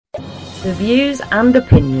The views and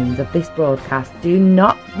opinions of this broadcast do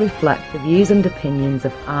not reflect the views and opinions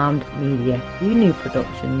of Armed Media, UNU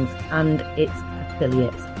Productions, and its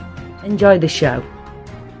affiliates. Enjoy the show.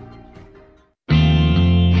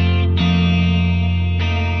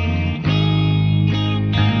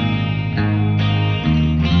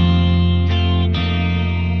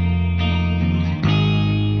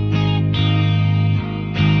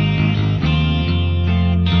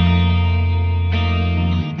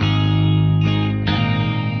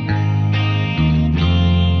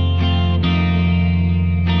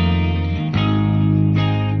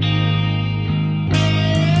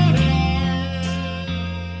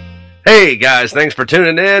 Hey guys, thanks for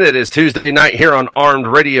tuning in. It is Tuesday night here on Armed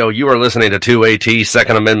Radio. You are listening to 2AT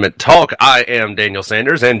Second Amendment Talk. I am Daniel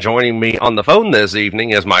Sanders, and joining me on the phone this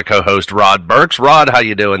evening is my co-host Rod Burks. Rod, how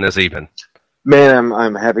you doing this evening? Man,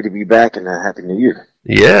 I'm happy to be back, and Happy New Year.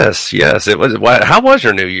 Yes. It was. How was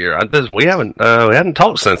your New Year? We hadn't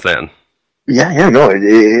talked since then. No,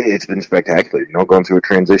 it's been spectacular. Going through a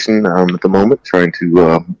transition at the moment, trying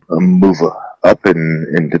to move up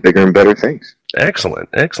and into bigger and better things. Excellent.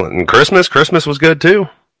 And Christmas was good too.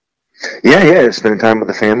 Yeah. Spending time with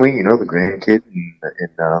the family, the grandkids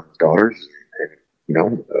and daughters,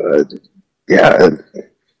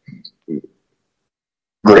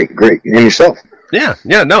 great. And yourself? Yeah.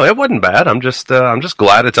 No, it wasn't bad. I'm just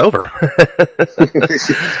glad it's over. And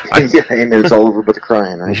it's all over but the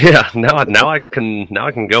crying, right? Yeah. Now I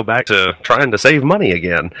can go back to trying to save money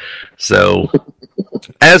again. So,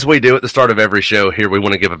 as we do at the start of every show here, we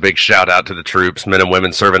want to give a big shout out to the troops, men and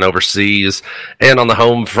women serving overseas and on the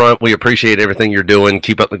home front. We appreciate everything you're doing.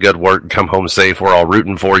 Keep up the good work. Come home safe. We're all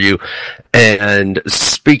rooting for you. And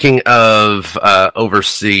speaking of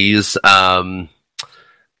overseas,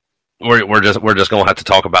 We're just gonna have to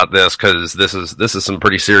talk about this because this is some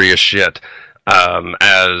pretty serious shit.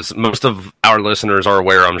 As most of our listeners are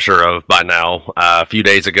aware, I'm sure of by now. A few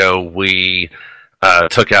days ago, we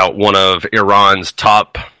took out one of Iran's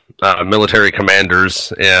top military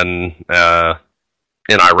commanders in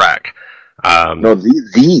Iraq.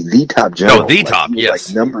 The top general. No, the top. Yes,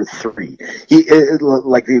 like number 3. He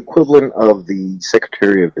like the equivalent of the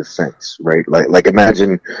Secretary of Defense, right? Like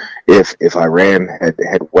imagine if Iran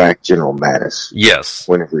had whacked General Mattis. Yes.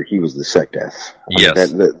 Whenever he was the SecDef.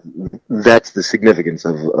 Yes. That's the significance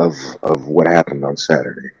of what happened on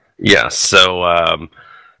Saturday. Yes. So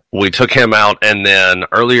we took him out, and then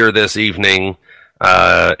earlier this evening,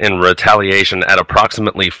 in retaliation at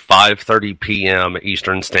approximately 5:30 p.m.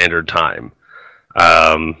 Eastern Standard Time.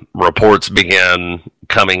 Reports began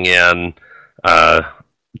coming in.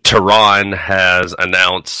 Tehran has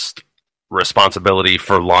announced responsibility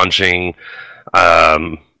for launching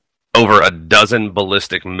over a dozen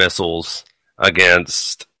ballistic missiles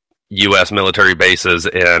against U.S. military bases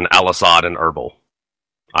in Al-Assad and Erbil,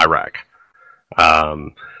 Iraq.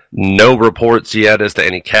 No reports yet as to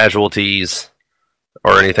any casualties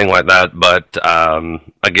or anything like that, but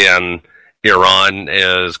again, Iran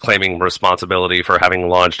is claiming responsibility for having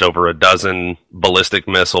launched over a dozen ballistic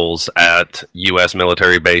missiles at U.S.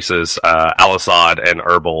 military bases, Al-Assad and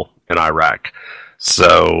Erbil in Iraq.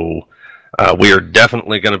 So we are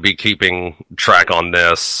definitely going to be keeping track on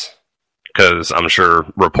this because I'm sure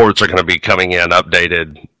reports are going to be coming in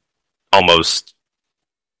updated almost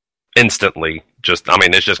instantly.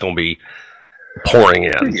 It's just going to be pouring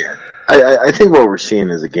in. Yeah. I think what we're seeing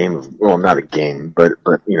is a game of, well, not a game, but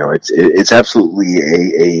it's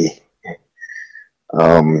absolutely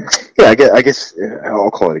I guess I'll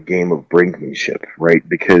call it a game of brinkmanship, right?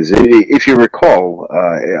 Because if you recall,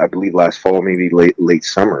 I believe last fall, maybe late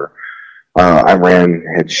summer, Iran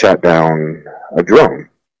had shot down a drone,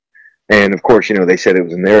 and of course, they said it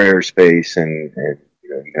was in their airspace, and the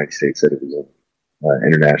United States said it was in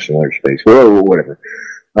international airspace, or whatever.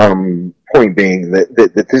 Point being that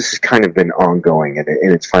this has kind of been ongoing, and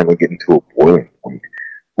it's finally getting to a boiling point.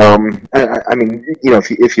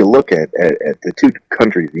 If you look at the two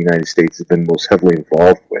countries the United States has been most heavily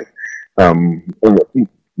involved with,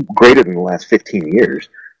 greater than the last 15 years,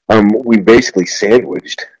 we basically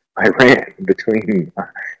sandwiched Iran between,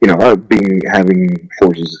 having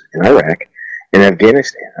forces in Iraq and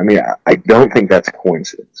Afghanistan. I don't think that's a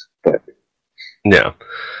coincidence, but yeah.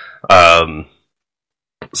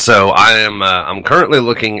 So I'm currently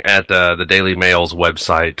looking at the Daily Mail's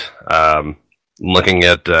website, looking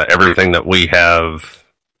at everything that we have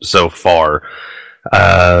so far.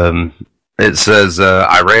 It says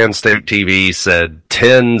Iran State TV said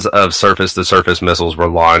tens of surface-to-surface missiles were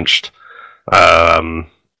launched.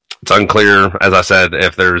 It's unclear, as I said,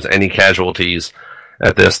 if there's any casualties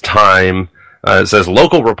at this time. It says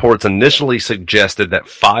local reports initially suggested that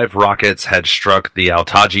 5 rockets had struck the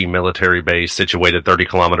Al-Taji military base situated 30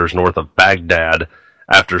 kilometers north of Baghdad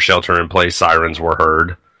after shelter-in-place sirens were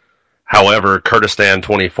heard. However, Kurdistan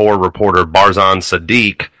 24 reporter Barzan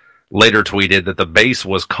Sadiq later tweeted that the base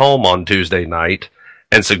was calm on Tuesday night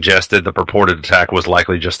and suggested the purported attack was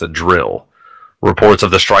likely just a drill. Reports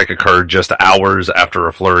of the strike occurred just hours after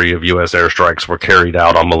a flurry of U.S. airstrikes were carried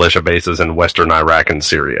out on militia bases in western Iraq and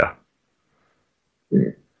Syria.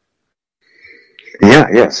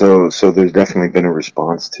 Yeah. So there's definitely been a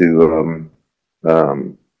response to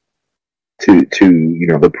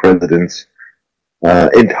the president's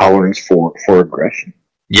intolerance for aggression.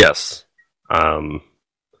 Yes,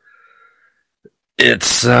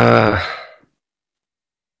 it's a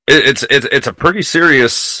pretty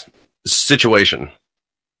serious situation,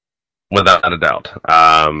 without a doubt.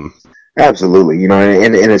 Absolutely,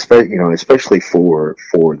 and especially for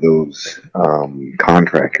those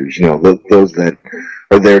contractors, those that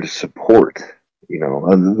are there to support,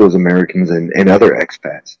 those Americans and other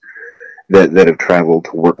expats that have traveled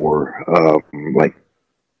to work for, like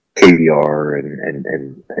KBR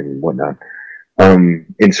and whatnot,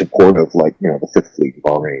 in support of the Fifth Fleet in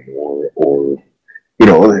Bahrain, or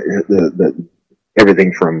the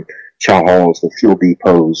everything from chow halls to fuel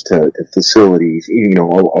depots to facilities,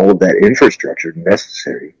 all of that infrastructure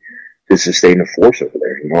necessary to sustain a force over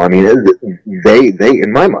there. They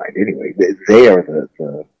in my mind anyway, they are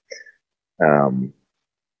the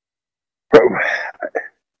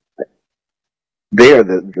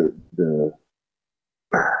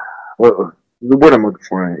word I'm looking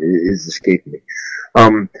for is escaping me.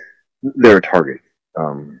 They're a target.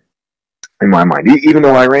 In my mind, even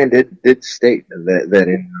though Iran did state that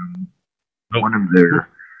in one of their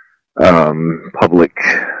public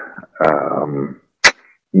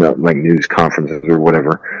news conferences or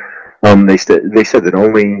whatever, they said that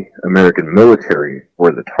only American military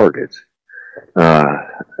were the targets.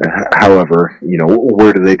 However,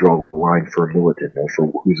 where do they draw the line for a militant, for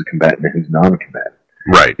who's a combatant and who's non-combatant?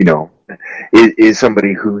 Right. Is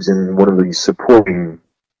somebody who's in one of these supporting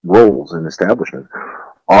roles in establishment,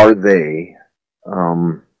 are they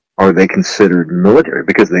considered military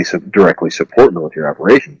because they directly support military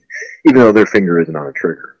operations, even though their finger isn't on a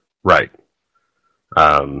trigger? Right.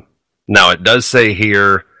 Now, it does say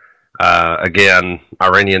here, again,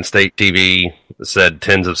 Iranian state TV said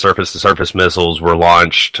tens of surface-to-surface missiles were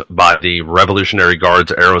launched by the Revolutionary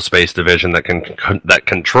Guards Aerospace Division that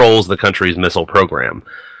controls the country's missile program.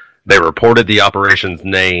 They reported the operation's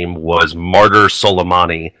name was Martyr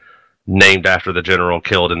Soleimani, named after the general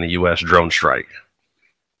killed in the U.S. drone strike.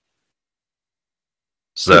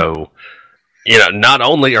 So, not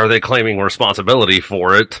only are they claiming responsibility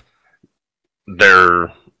for it,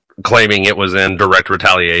 they're claiming it was in direct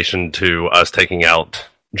retaliation to us taking out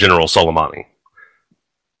General Soleimani.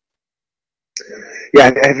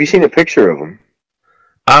 Yeah, have you seen a picture of him?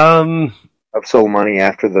 Of Soleimani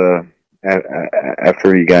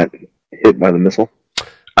after he got hit by the missile?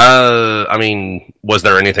 Was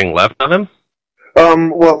there anything left of him?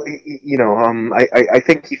 Well, I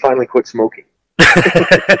think he finally quit smoking.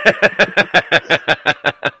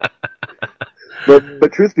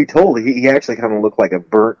 But truth be told, he actually kind of looked like a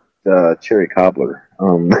burnt cherry cobbler.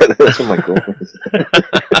 That's what my girlfriend said.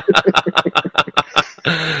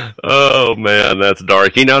 Oh man, that's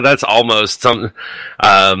dark. That's almost something.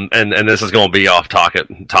 And this is going to be off topic,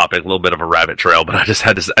 a little bit of a rabbit trail. But I just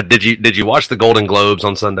had to. Did you watch the Golden Globes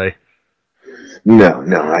on Sunday? No,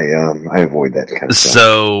 I avoid that kind of stuff.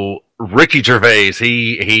 So Ricky Gervais,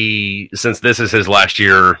 he since this is his last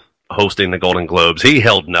year hosting the Golden Globes, he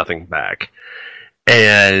held nothing back.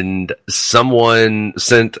 And someone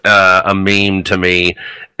sent a meme to me,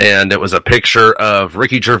 and it was a picture of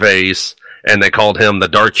Ricky Gervais, and they called him the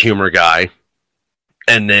dark humor guy.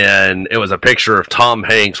 And then it was a picture of Tom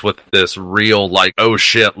Hanks with this real, oh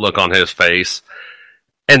shit look on his face.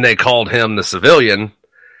 And they called him the civilian.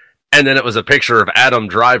 And then it was a picture of Adam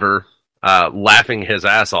Driver laughing his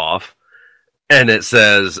ass off. And it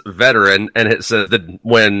says veteran, and it says that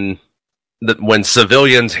when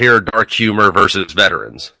civilians hear dark humor versus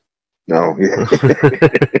veterans. No.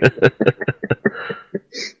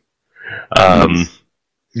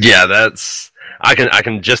 Yeah, that's. I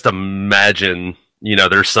can just imagine.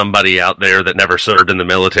 There's somebody out there that never served in the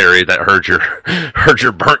military that heard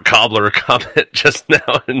your burnt cobbler comment just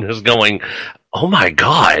now and is going, "Oh my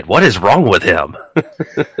God, what is wrong with him?"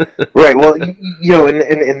 Right. Well, and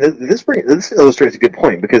this illustrates a good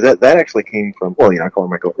point, because that actually came from. Well, I call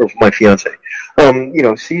her my fiance.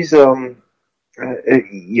 She's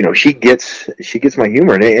she gets my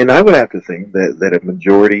humor, and I would have to think that a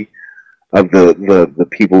majority of the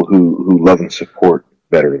people who love and support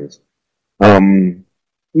veterans.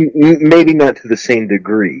 Maybe not to the same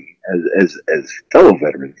degree as fellow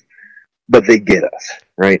veterans, but they get us,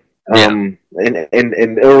 right? Yeah.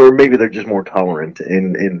 And or maybe they're just more tolerant,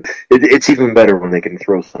 and it's even better when they can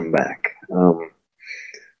throw some back.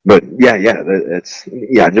 But yeah, I just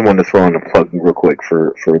wanted to throw in a plug real quick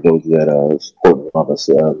for those that support and love us,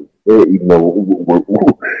 even though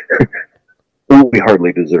we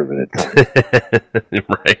hardly deserve it.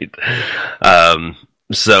 Right.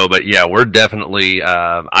 But yeah, we're definitely,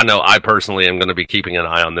 I know I personally am going to be keeping an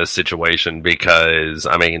eye on this situation because,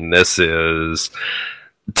 I mean, this is,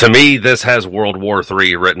 to me, this has World War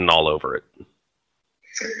III written all over it.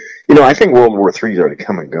 I think World War III is already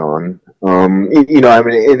come and gone. I mean,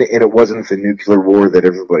 and it wasn't the nuclear war that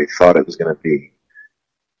everybody thought it was going to be.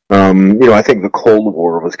 I think the Cold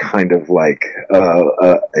War was kind of like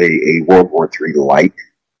a World War III light.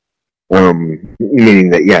 Meaning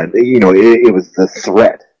that, it was the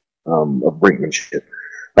threat of brinkmanship.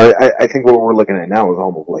 I think what we're looking at now is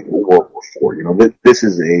almost like World War IV. This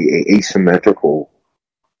is a asymmetrical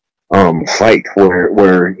fight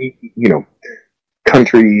where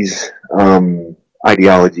countries,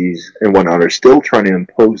 ideologies, and whatnot are still trying to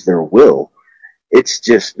impose their will. It's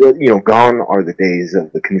just, gone are the days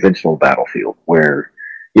of the conventional battlefield where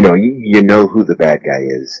you know who the bad guy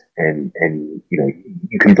is, and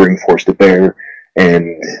you can bring force to bear,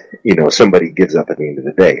 and somebody gives up at the end of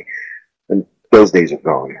the day. And those days are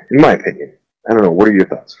gone, in my opinion. I don't know. What are your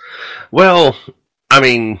thoughts? Well, I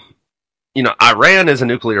mean, Iran is a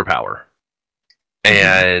nuclear power,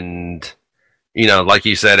 and like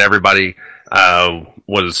you said, everybody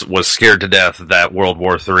was scared to death that World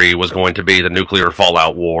War III was going to be the nuclear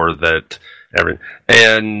fallout war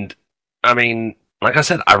and I mean. Like I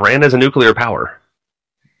said, Iran is a nuclear power,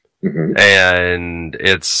 and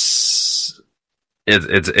it's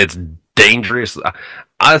dangerous.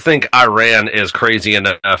 I think Iran is crazy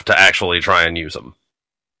enough to actually try and use them.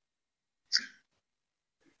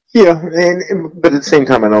 Yeah, but at the same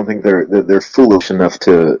time, I don't think they're foolish enough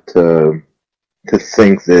to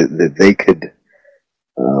think that they could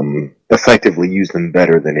effectively use them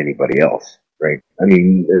better than anybody else, right? I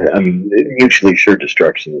mean, mutually assured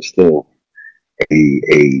destruction is still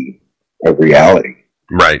a reality,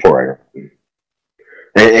 right? For Iran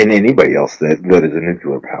and anybody else that is a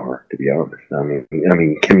nuclear power. To be honest, I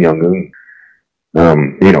mean Kim Jong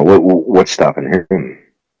Un. What's stopping him?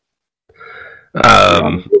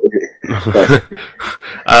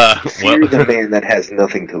 Fear the man that has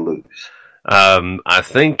nothing to lose. I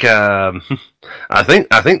think the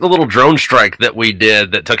little drone strike that we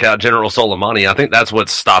did that took out General Soleimani. I think that's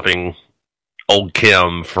what's stopping old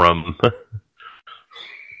Kim from.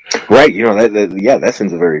 Right, that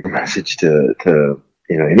sends a very good message to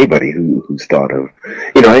anybody who's thought of,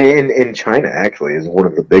 and China actually is one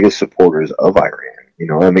of the biggest supporters of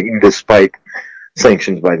Iran. I mean, despite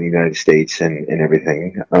sanctions by the United States and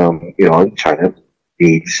everything, China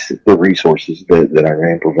needs the resources that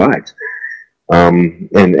Iran provides,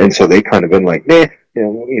 and so they kind of been like, nah,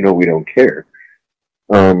 we don't care.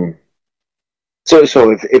 So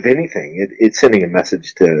if anything, it's sending a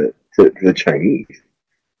message to the Chinese.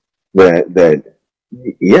 That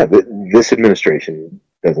this administration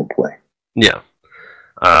doesn't play. Yeah.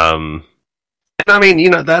 And I mean,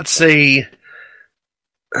 that's I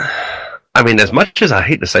mean, as much as I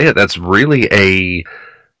hate to say it, that's really a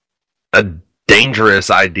dangerous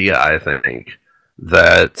idea, I think.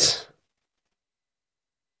 That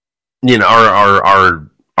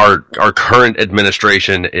our current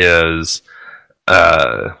administration is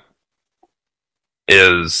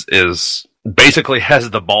basically has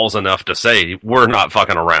the balls enough to say we're not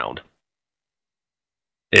fucking around.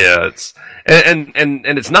 It's and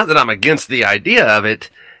it's not that I'm against the idea of it.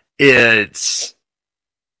 It's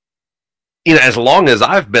as long as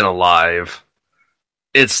I've been alive,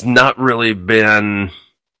 it's not really been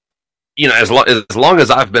as long as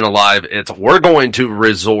I've been alive, it's we're going to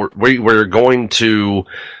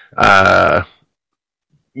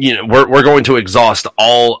we're going to exhaust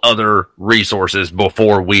all other resources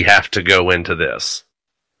before we have to go into this.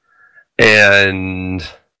 And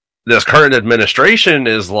this current administration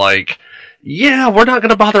is like, yeah, we're not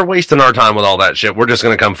going to bother wasting our time with all that shit. We're just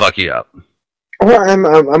going to come fuck you up. Well, I'm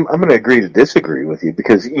going to agree to disagree with you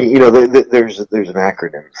because there's an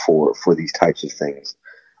acronym for these types of things.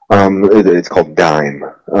 It's called DIME: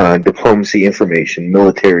 diplomacy, information,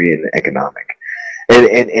 military, and economic.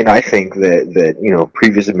 And I think that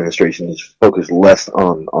previous administrations focused less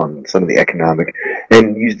on some of the economic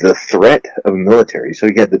and used the threat of military. So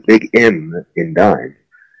you had the big M in DIME,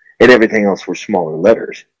 and everything else were smaller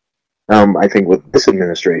letters. I think with this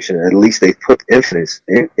administration, at least they've put emphasis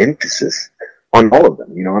on all of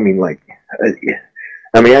them. You know, I mean, like,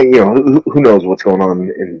 who knows what's going on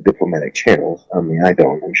in diplomatic channels? I mean, I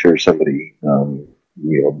don't. I'm sure somebody,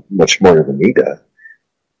 much smarter than me does.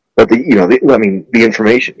 But the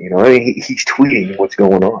information. You know, I mean, he's tweeting what's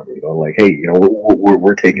going on. You know, like, hey, you know,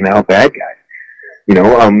 we're taking out bad guys. You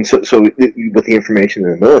know, so with the information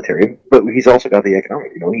in the military, but he's also got the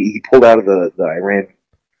economic. You know, he pulled out of the Iran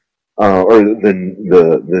or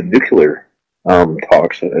the nuclear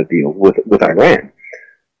talks deal with Iran,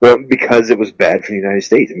 well, because it was bad for the United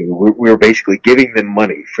States. I mean, we were basically giving them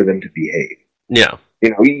money for them to behave. Yeah,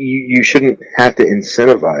 you know, you shouldn't have to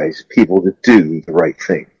incentivize people to do the right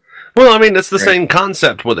thing. Well, I mean, it's the same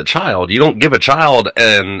concept with a child. You don't give a child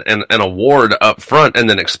an award up front and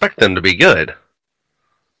then expect them to be good.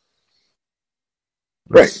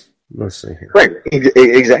 Right. Let's see here. Right.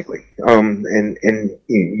 Exactly. And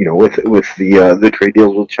you know, with the trade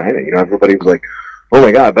deals with China, you know, everybody was like, "Oh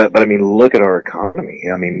my God!" But I mean, look at our economy.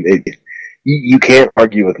 I mean, you can't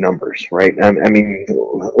argue with numbers, right? I mean,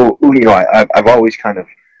 you know, I've always kind of,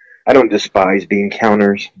 I don't despise being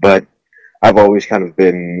counters, but I've always kind of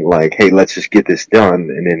been like, "Hey, let's just get this done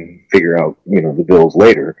and then figure out, you know, the bills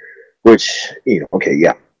later." Which, you know, okay,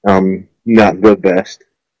 yeah, not the best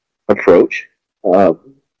approach.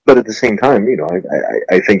 But at the same time, you know,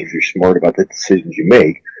 I think if you're smart about the decisions you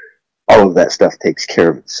make, all of that stuff takes care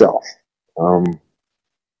of itself. I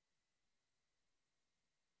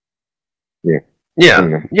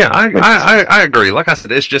agree. Like I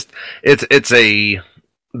said, it's just it's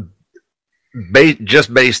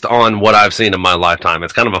just based on what I've seen in my lifetime.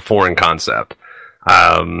 It's kind of a foreign concept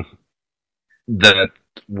that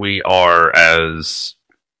we are as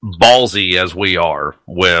ballsy as we are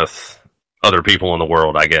with other people in the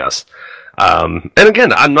world, I guess. And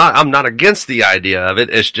again, I'm not against the idea of it.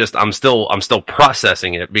 It's just I'm still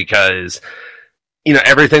processing it because, you know,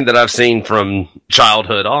 everything that I've seen from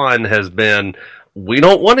childhood on has been, we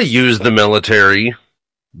don't want to use the military,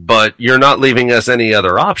 but you're not leaving us any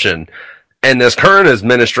other option. And this current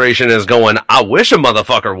administration is going, I wish a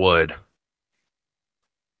motherfucker would.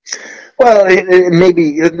 Well,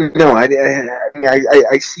 maybe no. I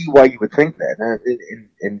see why you would think that,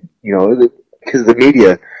 and you know, because the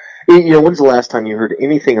media. You know, when's the last time you heard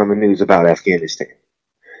anything on the news about Afghanistan?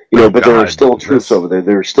 You know, but there are still troops over there.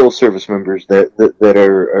 There are still service members that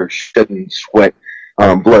are shedding sweat,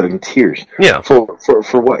 blood, and tears. Yeah. For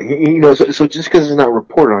what? You know, so just because it's not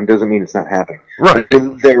reported on doesn't mean it's not happening. Right.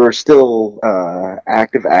 There are still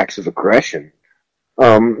active acts of aggression.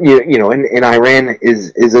 You know, and Iran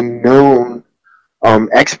is a known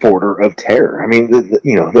exporter of terror. I mean,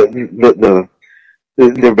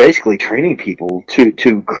 they're basically training people to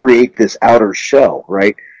create this outer shell,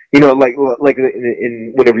 right? You know, like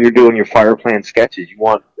in whenever you're doing your fire plan sketches, you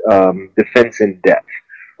want defense in depth,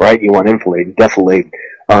 right? You want enfilade and defilade.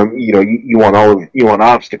 You know, you want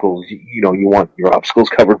obstacles. You know, you want your obstacles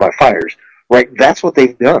covered by fires. Right, that's what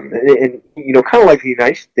they've done, and you know, kind of like the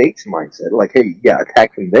United States mindset, like, hey, yeah,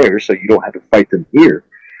 attack them there, so you don't have to fight them here.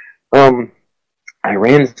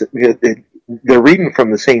 Iran's, they're reading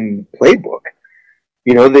from the same playbook.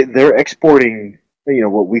 You know, they're exporting, you know,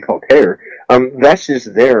 what we call terror. That's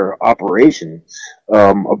just their operations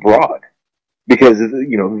abroad, because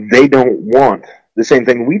you know they don't want the same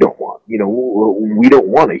thing we don't want. You know, we don't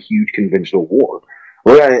want a huge conventional war,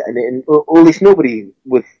 or at least nobody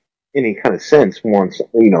with any kind of sense wants,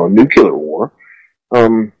 you know, a nuclear war.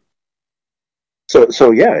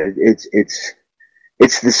 So yeah, it's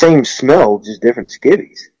the same smell, just different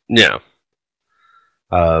skivvies. Yeah.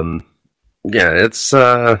 Yeah, it's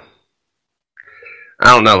I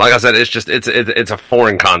don't know. Like I said, it's a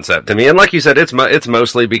foreign concept to me, and like you said, it's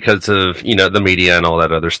mostly because of, you know, the media and all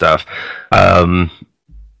that other stuff.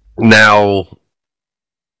 Now,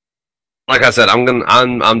 like I said,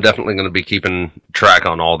 I'm definitely gonna be keeping track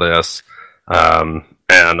on all this, and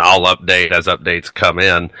I'll update as updates come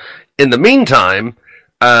in. In the meantime,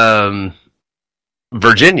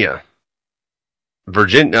 Virginia,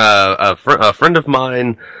 a friend of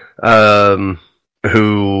mine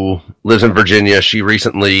who lives in Virginia, she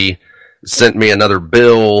recently sent me another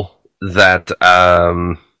bill that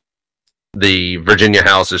the Virginia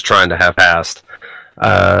House is trying to have passed.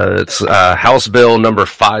 It's House Bill number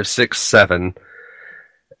 567,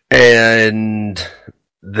 and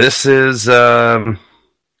this is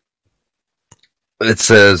it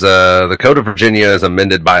says the Code of Virginia is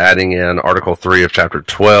amended by adding in Article 3 of Chapter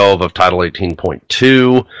 12 of Title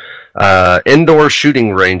 18.2, indoor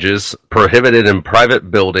shooting ranges prohibited in private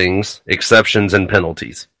buildings, exceptions and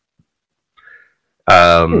penalties.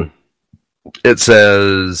 It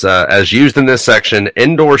says, as used in this section,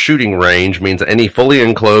 indoor shooting range means any fully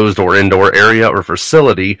enclosed or indoor area or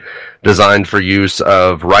facility designed for use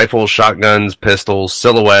of rifles, shotguns, pistols,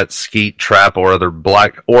 silhouettes, skeet, trap, or other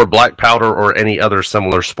black powder or any other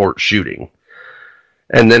similar sport shooting.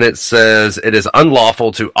 And then it says it is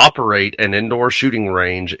unlawful to operate an indoor shooting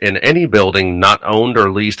range in any building not owned or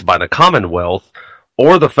leased by the Commonwealth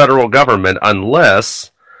or the federal government unless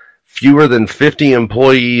fewer than 50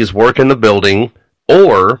 employees work in the building,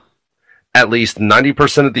 or at least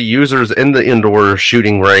 90% of the users in the indoor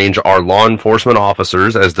shooting range are law enforcement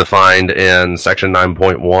officers as defined in Section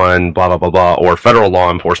 9.1, blah, blah, blah, blah, or federal law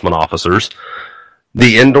enforcement officers.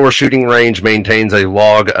 The indoor shooting range maintains a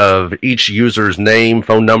log of each user's name,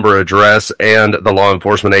 phone number, address, and the law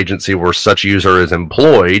enforcement agency where such user is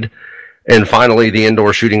employed. And finally, the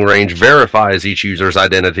indoor shooting range verifies each user's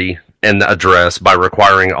identity and address by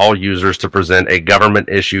requiring all users to present a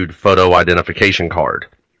government-issued photo identification card.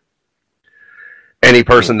 Any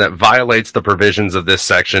person that violates the provisions of this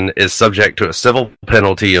section is subject to a civil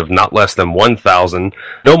penalty of not less than $1,000,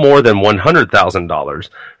 no more than $100,000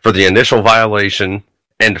 for the initial violation,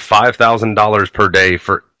 and $5,000 per day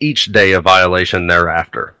for each day of violation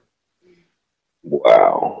thereafter.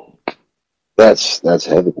 Wow, that's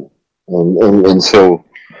heavy. And so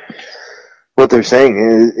what they're saying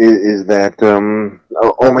is that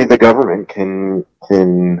only the government can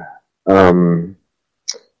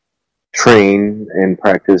train and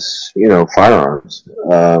practice, firearms.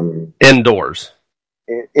 Indoors.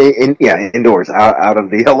 Indoors, out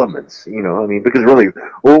of the elements. Because really,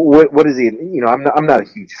 what is the? I'm not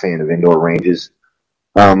a huge fan of indoor ranges.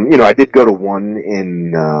 I did go to one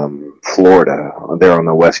in Florida, there on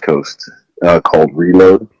the West Coast, called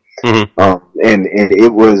Reload. Mm-hmm. And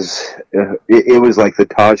it was like the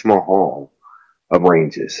Taj Mahal of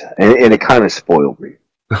ranges, and it kind of spoiled me.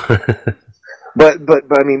 But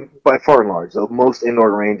I mean, by far and large, most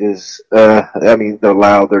indoor ranges, they're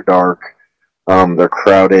loud, they're dark, they're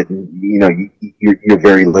crowded. You're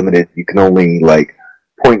very limited. You can only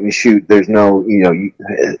point and shoot. There's no,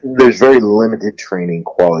 there's very limited training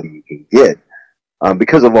quality you can get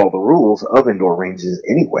because of all the rules of indoor ranges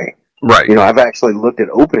anyway. Right. I've actually looked at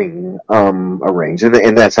opening a range,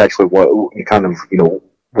 and that's actually what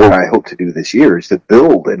what I hope to do this year is to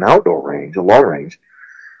build an outdoor range, a long range.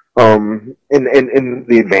 And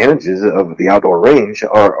the advantages of the outdoor range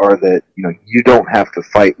are that you don't have to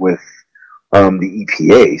fight with the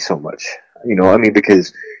EPA so much.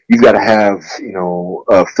 Because you've got to have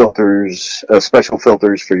filters, special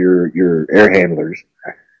filters for your air handlers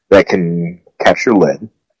that can capture lead.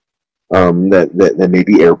 That may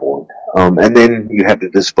be airborne. And then you have to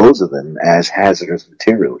dispose of them as hazardous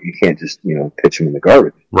material. You can't just, pitch them in the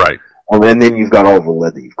garbage. Right. And then you've got all the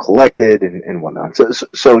lead that you've collected and whatnot. So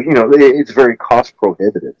it's very cost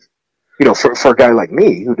prohibitive. For a guy like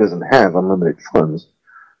me who doesn't have unlimited funds,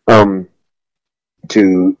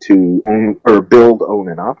 to own or build, own,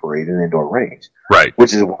 and operate an indoor range. Right.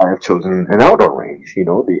 Which is why I've chosen an outdoor range. You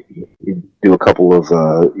do a couple of,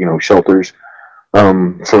 shelters,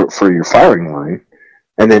 for your firing line,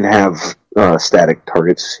 and then have static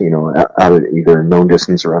targets, out at either known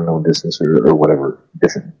distance or unknown distance or whatever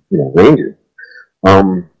different ranges.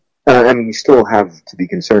 You still have to be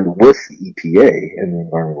concerned with the EPA and the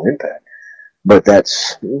environmental impact, but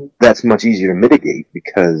that's much easier to mitigate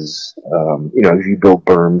because if you build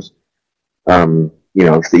berms,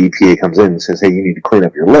 if the EPA comes in and says, hey, you need to clean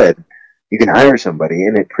up your lead, you can hire somebody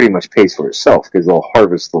and it pretty much pays for itself because they'll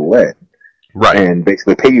harvest the lead. Right. And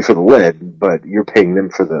basically pay you for the lead, but you're paying them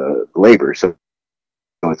for the labor, so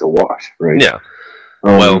it's a wash, right? Yeah.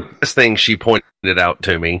 Well, this thing she pointed out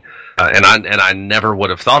to me, and I never would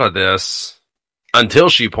have thought of this until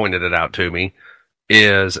she pointed it out to me,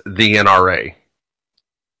 is the NRA.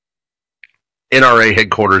 NRA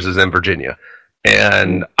headquarters is in Virginia,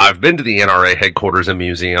 and I've been to the NRA headquarters and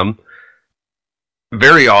museum.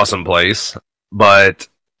 Very awesome place, but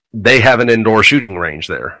they have an indoor shooting range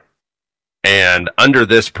there. And under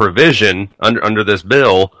this provision, under this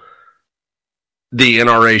bill, the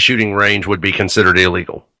NRA shooting range would be considered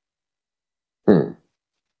illegal.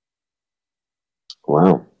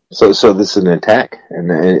 Wow. So this is an attack and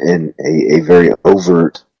a very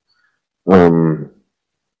overt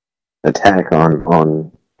attack on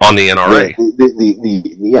the NRA.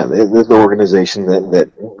 The organization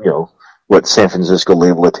that what San Francisco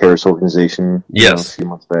labeled a terrorist organization. Yes. A few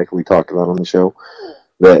months back we talked about on the show.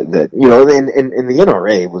 And the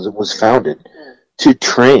NRA was founded to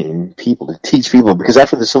train people, to teach people, because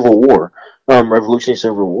after the Civil War, Revolutionary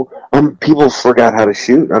Civil War, people forgot how to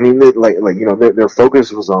shoot. I mean, their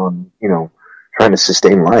focus was on, trying to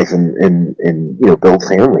sustain life and build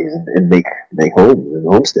families and make homes and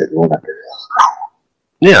homestead and whatnot.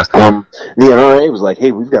 Yeah. The NRA was like,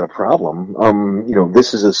 hey, we've got a problem.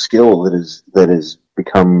 This is a skill that has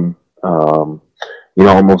become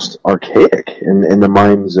almost archaic in the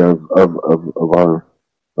minds of our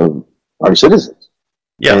citizens.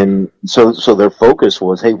 Yeah. And so their focus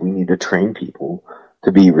was, hey, we need to train people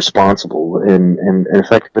to be responsible and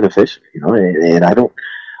effective and efficient. And I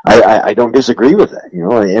don't disagree with that.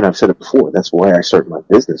 And I've said it before. That's why I started my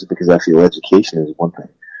business, because I feel education is one thing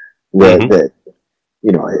that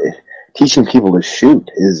teaching people to shoot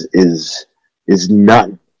is not.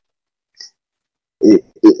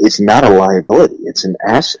 It's not a liability. It's an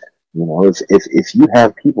asset. If you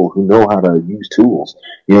have people who know how to use tools,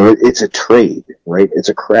 it's a trade, right? It's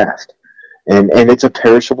a craft, and it's a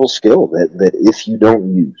perishable skill that if you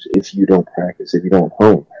don't use, if you don't practice, if you don't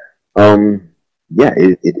hone,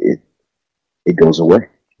 it goes away.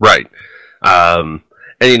 Right. And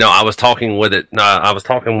I was talking with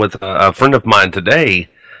a friend of mine today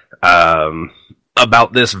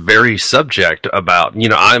about this very subject. About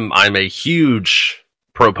I'm a huge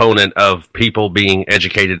proponent of people being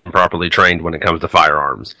educated and properly trained when it comes to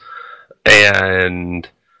firearms. And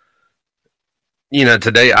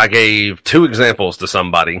today I gave 2 examples to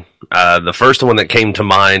somebody. The first one that came to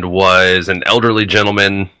mind was an elderly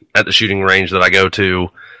gentleman at the shooting range that I go to,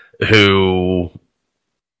 who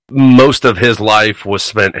most of his life was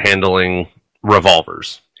spent handling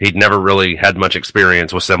revolvers. He'd never really had much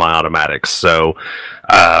experience with semi-automatics, so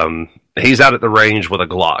he's out at the range with a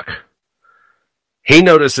Glock. He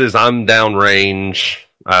notices I'm downrange,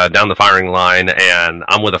 down the firing line, and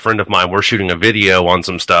I'm with a friend of mine. We're shooting a video on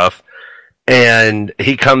some stuff, and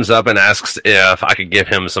he comes up and asks if I could give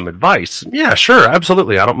him some advice. Yeah, sure,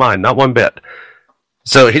 absolutely, I don't mind, not one bit.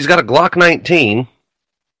 So he's got a Glock 19,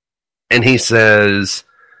 and he says,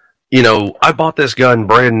 I bought this gun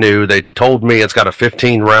brand new. They told me it's got a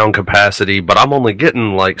 15-round capacity, but I'm only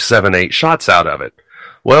getting like 7-8 shots out of it.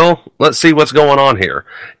 Well, let's see what's going on here.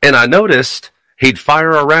 And I noticed he'd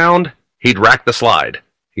fire a round, he'd rack the slide.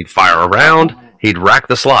 He'd fire a round, he'd rack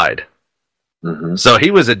the slide. Mm-hmm. So he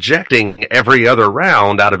was ejecting every other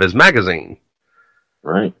round out of his magazine.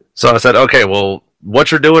 Right. So I said, okay, well, what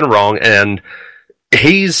you're doing wrong, and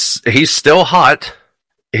he's still hot.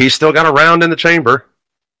 He's still got a round in the chamber.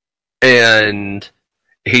 And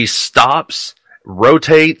he stops,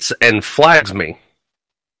 rotates, and flags me.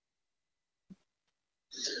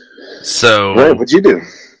 So, right, what'd you do?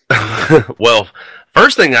 Well,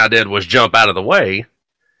 first thing I did was jump out of the way,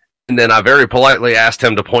 and then I very politely asked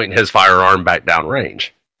him to point his firearm back down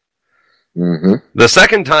range. Mm-hmm. The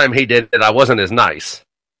second time he did it, I wasn't as nice.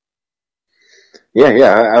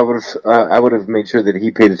 Yeah, I would have made sure that he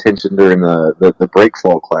paid attention during the break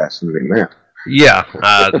fall class and math. Yeah,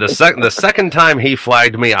 the second time he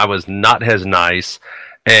flagged me, I was not as nice,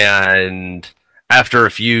 and after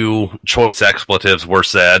a few choice expletives were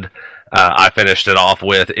said, I finished it off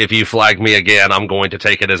with, if you flag me again, I'm going to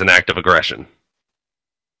take it as an act of aggression.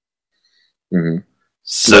 Mm-hmm.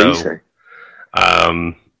 So,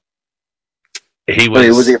 he was...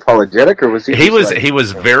 was he apologetic, or was he... He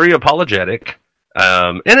was very apologetic.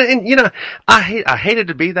 And I hated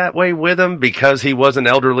to be that way with him because he was an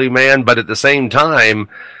elderly man, but at the same time,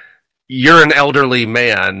 you're an elderly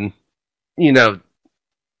man,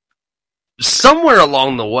 somewhere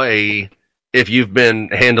along the way, if you've been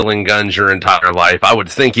handling guns your entire life, I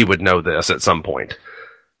would think you would know this at some point.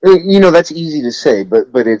 That's easy to say, but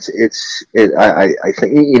I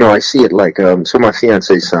think, I see it like, so my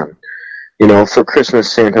fiance's son, for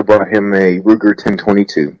Christmas, Santa bought him a Ruger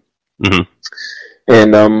 1022. Mm-hmm.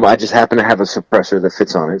 And I just happen to have a suppressor that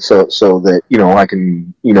fits on it, so that I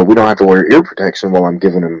can we don't have to wear ear protection while I'm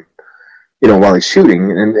giving him while he's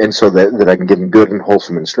shooting, and so that I can give him good and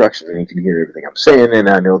wholesome instruction, and he can hear everything I'm saying, and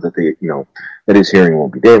I know that that his hearing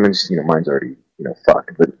won't be damaged. Mine's already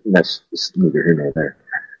fucked, but that's neither here nor there.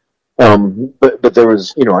 But there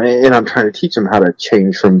was and I'm trying to teach him how to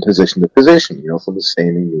change from position to position, from the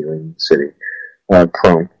standing, kneeling, sitting,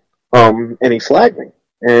 prone, and he flagged me.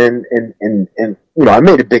 And I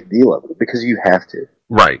made a big deal of it because you have to,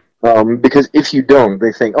 right? Because if you don't,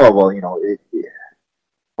 they think, oh well, and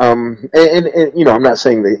I'm not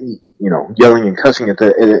saying that yelling and cussing at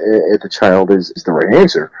the child is the right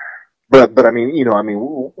answer, but I mean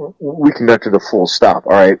we conducted a full stop.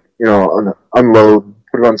 All right, unload,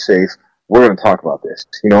 put it on safe. We're going to talk about this,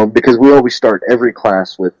 because we always start every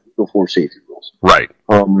class with the 4 safety rules, right?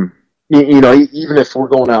 Even if we're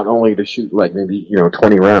going out only to shoot like maybe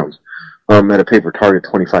 20 rounds at a paper target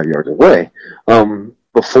 25 yards away,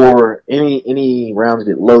 before any rounds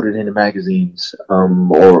get loaded into magazines,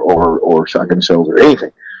 or shotgun shells or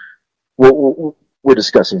anything. We're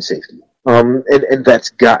discussing safety. And that's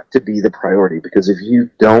got to be the priority, because if you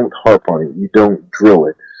don't harp on it, you don't drill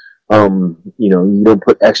it, you don't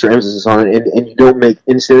put extra emphasis on it, and you don't make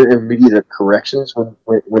instant and immediate corrections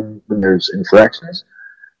when there's infractions,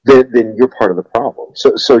 then you're part of the problem.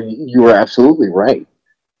 So you are absolutely right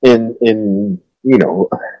in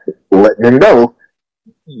letting them know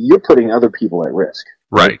you're putting other people at risk.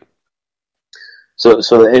 Right. So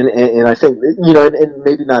and I think, and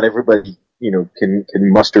maybe not everybody, can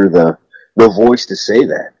muster the voice to say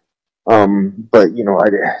that. But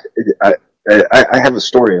I have a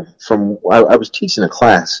story from I was teaching a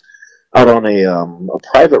class out on a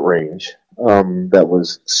private range that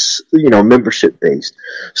was membership based.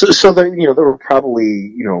 So there were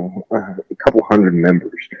probably a couple hundred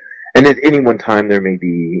members, and at any one time there may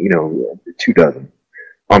be 24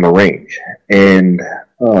 on the range, and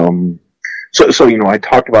so I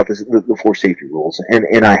talked about the 4 safety rules,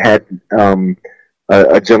 and I had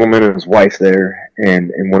a gentleman and his wife there,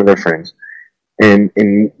 and one of their friends, and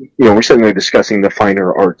we're sitting there discussing the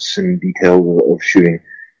finer arts and details of shooting,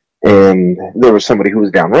 and there was somebody who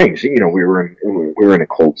was downrange. We were in a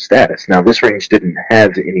cold status. Now this range didn't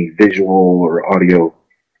have any visual or audio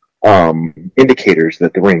indicators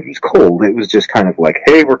that the range was cold. It was just kind of like,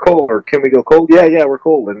 hey, we're cold, or can we go cold? Yeah, we're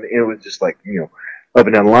cold. And it was just like, up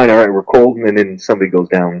and down the line, all right, we're cold, and then somebody goes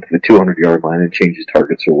down to the 200-yard line and changes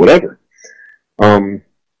targets or whatever.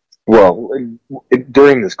 Well,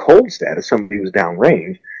 during this cold status, somebody was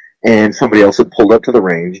downrange, and somebody else had pulled up to the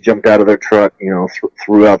range, jumped out of their truck,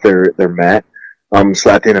 threw out their mat,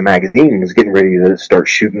 slapped in a magazine, and was getting ready to start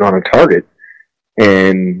shooting on a target.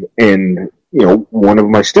 And one of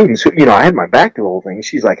my students, who, I had my back to the whole thing,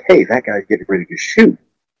 she's like, hey, that guy's getting ready to shoot.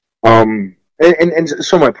 And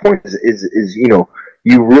so my point is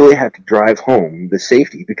you really have to drive home the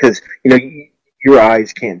safety, because, your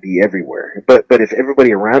eyes can't be everywhere. But if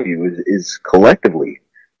everybody around you is collectively,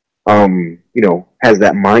 has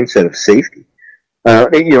that mindset of safety, I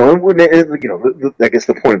guess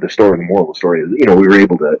the point of the story, the moral of the story is, we were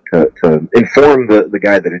able to inform the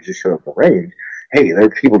guy that had just showed up the range, hey, there are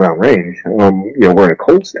people downrange, we're in a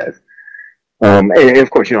cold status. And of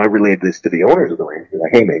course, I relayed this to the owners of the range.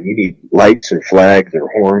 Like, hey man, you need lights or flags or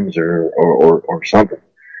horns or something,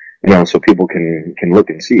 so people can look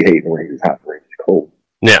and see, hey, the range is hot, the range is cold.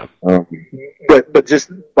 Yeah. But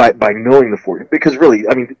just by knowing the 4, because really,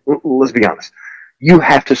 I mean, let's be honest, you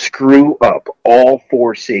have to screw up all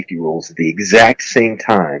 4 safety rules at the exact same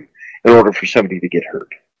time in order for somebody to get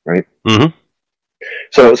hurt, right? Mm-hmm.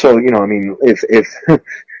 So I mean,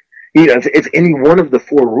 if any one of the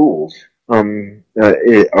 4 rules are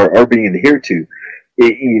being adhered to,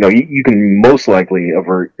 you can most likely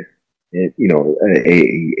avert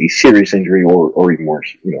a serious injury or even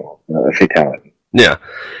worse, a fatality. Yeah,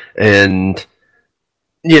 and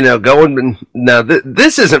going now,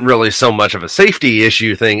 this isn't really so much of a safety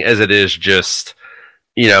issue thing as it is just,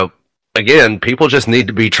 again, people just need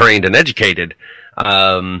to be trained and educated.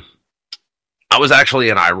 I was actually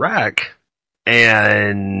in Iraq,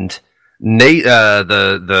 and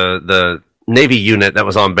the Navy unit that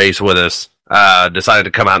was on base with us decided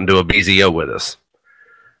to come out and do a BZO with us.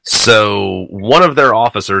 So one of their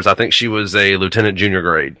officers, I think she was a lieutenant junior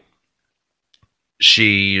grade,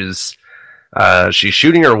 she's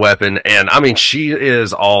shooting her weapon, and I mean, she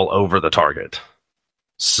is all over the target.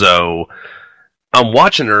 So I'm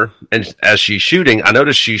watching her, and as she's shooting, I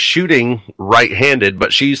notice she's shooting right-handed,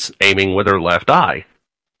 but she's aiming with her left eye.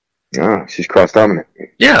 Ah, she's cross-dominant.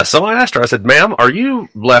 Yeah, so I asked her, I said, ma'am, are you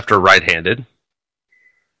left or right-handed?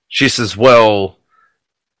 She says, well,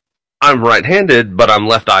 I'm right-handed, but I'm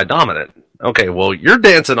left-eye dominant. Okay, well, you're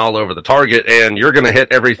dancing all over the target, and you're going to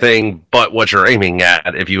hit everything but what you're aiming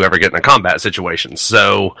at if you ever get in a combat situation.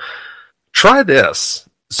 So, try this.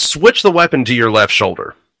 Switch the weapon to your left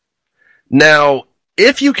shoulder. Now,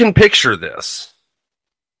 if you can picture this,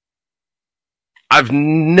 I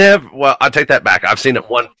take that back. I've seen it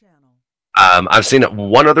one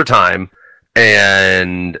other time,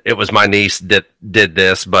 and it was my niece that did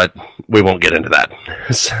this, but we won't get into that.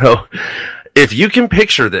 So, if you can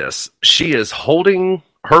picture this, she is holding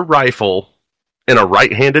her rifle in a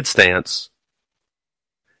right-handed stance,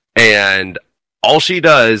 and all she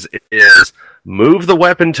does is move the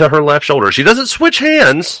weapon to her left shoulder. She doesn't switch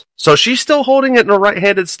hands, so she's still holding it in a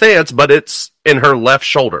right-handed stance, but it's in her left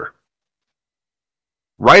shoulder.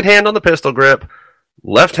 Right hand on the pistol grip,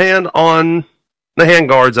 left hand on the hand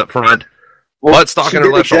guards up front, butt stock in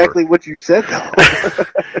her left exactly shoulder. What you said, though.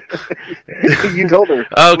 You told her.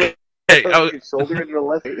 Okay. Okay. Shoulder in the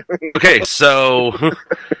left. Okay. So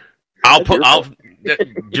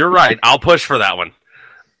you're right. I'll push for that one.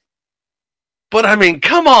 But I mean,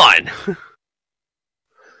 come on.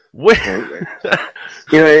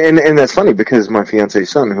 And that's funny because my fiance's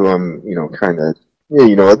son, who I'm, kind of,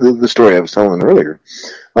 the story I was telling earlier,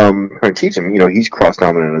 trying to teach him, he's cross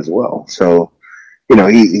dominant as well. So,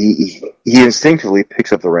 he instinctively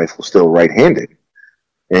picks up the rifle still right-handed.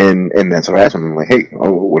 And that's what I asked him. I'm like, hey,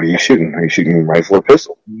 what are you shooting? Are you shooting rifle or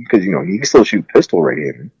pistol? Because, he can still shoot pistol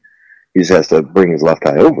right-handed. He just has to bring his left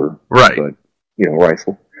eye over. Right. But,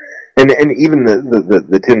 rifle. And even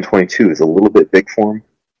the 10-22 is a little bit big for him.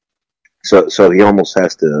 So he almost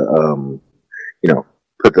has to,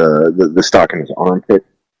 put the stock in his armpit.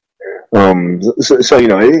 So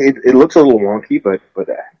it looks a little wonky, but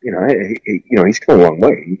he's come a long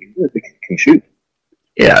way. He can shoot.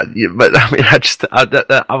 Yeah, but I mean,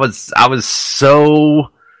 I was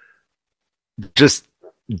so just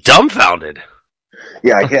dumbfounded.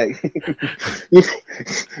 Yeah, I can't.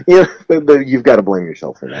 But you've got to blame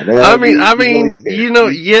yourself for that. Yeah.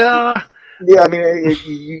 Yeah, I mean,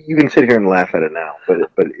 you can sit here and laugh at it now, but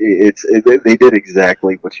they did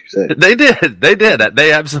exactly what you said. They did.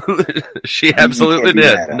 They absolutely. She absolutely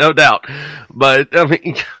did, no doubt. But I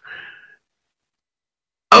mean,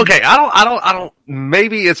 okay, I don't.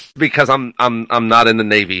 Maybe it's because I'm not in the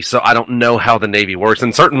Navy, so I don't know how the Navy works,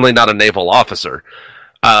 and certainly not a naval officer.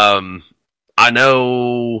 I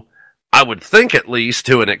know. I would think, at least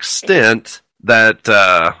to an extent, that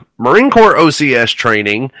Marine Corps OCS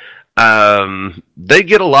training. They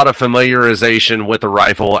get a lot of familiarization with the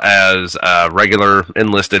rifle as regular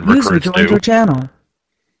enlisted recruits do. Your channel.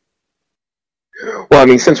 Well, I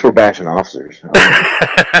mean, since we're bashing officers,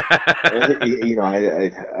 I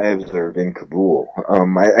observed in Kabul.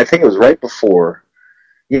 I think it was right before.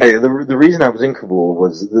 Yeah, the reason I was in Kabul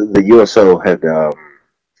was the USO had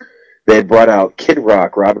they had brought out Kid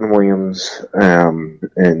Rock, Robin Williams, and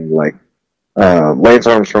Lance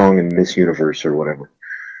Armstrong and Miss Universe or whatever.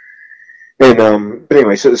 And but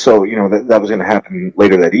anyway, so that was going to happen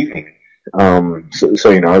later that evening. So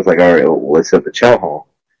I was like, all right, well, let's set the chow hall.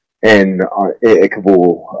 And at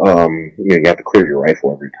Kabul, you have to clear your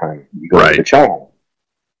rifle every time you go to the chow hall.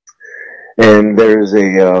 And there's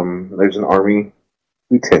an Army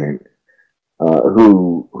lieutenant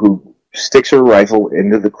who sticks her rifle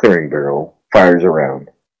into the clearing barrel, fires a round.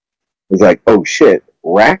 He's like, oh shit,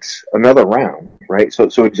 racks another round, right? So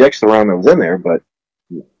ejects the round that was in there, but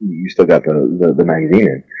you still got the magazine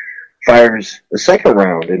in. Fires a second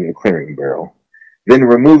round in the clearing barrel, then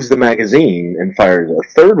removes the magazine and fires a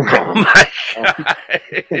third round. Oh my God.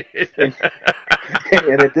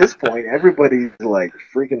 And at this point, everybody's like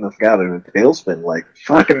freaking the fuck out in a tailspin, like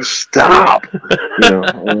fucking stop.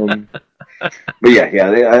 But yeah,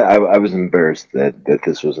 I was embarrassed that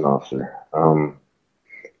this was an officer.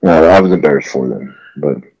 I was embarrassed for them,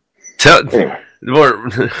 but anyway.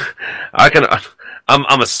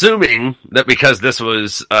 I'm assuming that because this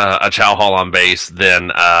was a chow hall on base,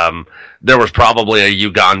 then there was probably a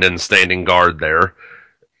Ugandan standing guard there.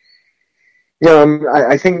 Yeah,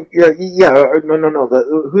 I think no.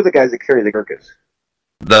 Who are the guys that carry the Gurkhas?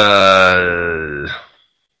 The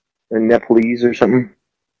Nepalese or something.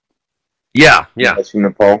 Yeah. That's from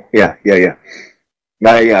Nepal. Yeah. I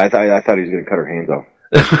thought he was going to cut her hands off.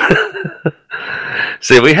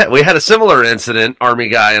 See, we had a similar incident, Army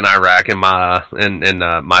guy in Iraq in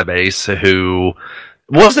my base, who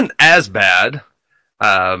wasn't as bad.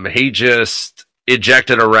 He just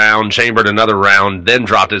ejected a round, chambered another round, then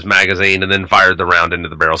dropped his magazine, and then fired the round into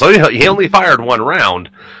the barrel. So he only fired one round.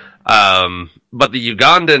 But the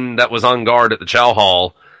Ugandan that was on guard at the chow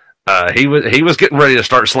hall, he was getting ready to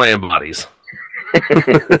start slaying bodies.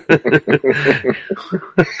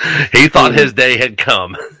 He thought his day had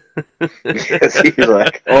come. Yes, he's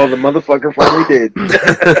like, oh, the motherfucker finally did.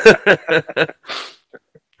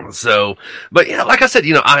 So, but yeah, like I said,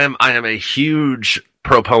 I am a huge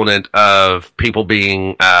proponent of people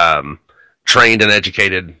being trained and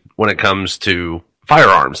educated when it comes to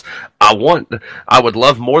firearms. I would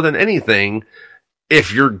love more than anything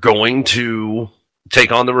if you're going to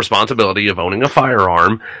take on the responsibility of owning a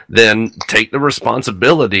firearm, then take the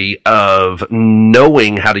responsibility of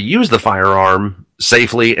knowing how to use the firearm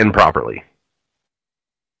safely and properly.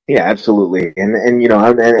 Yeah, absolutely. And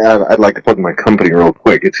I'd like to plug my company real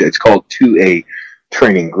quick. It's called 2A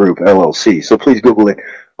Training Group LLC. So please Google it.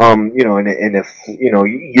 And if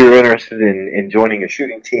you're interested in joining a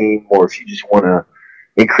shooting team, or if you just want to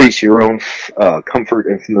increase your own comfort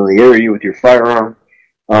and familiarity with your firearm,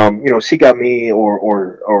 seek out me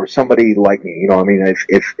or somebody like me. I mean,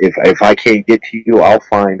 if I can't get to you, I'll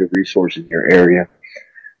find a resource in your area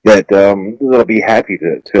that'll be happy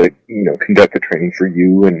to conduct a training for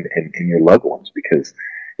you and your loved ones, because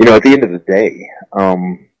at the end of the day,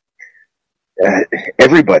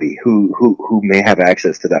 everybody who may have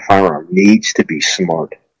access to that firearm needs to be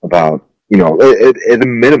smart about at a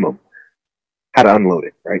minimum how to unload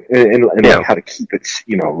it, right, and like how to keep it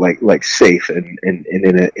like safe and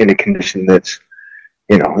in a condition that's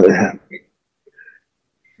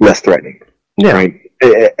less threatening, right,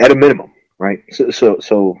 at a minimum. Right, so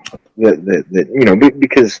that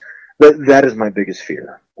because that is my biggest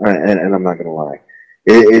fear, and I'm not going to lie,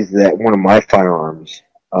 is that one of my firearms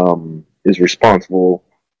is responsible,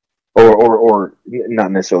 or not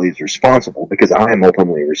necessarily is responsible, because I am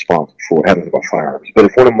openly responsible for what happens about firearms. But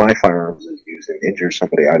if one of my firearms is used and injures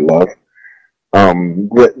somebody I love,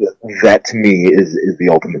 that to me is the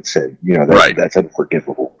ultimate sin. That's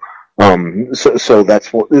unforgivable. So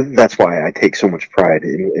that's why I take so much pride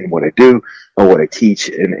in what I do and what I teach,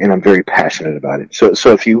 and I'm very passionate about it. So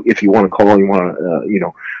if you want to call, you want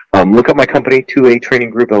to look up my company, 2A Training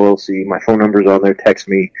Group LLC. My phone number's on there. Text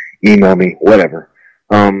me, email me, whatever.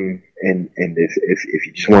 And if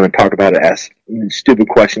you just want to talk about it, ask stupid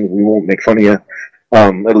questions. We won't make fun of you.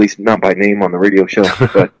 At least not by name on the radio show.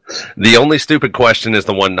 But the only stupid question is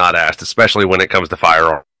the one not asked, especially when it comes to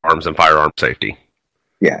firearms and firearm safety.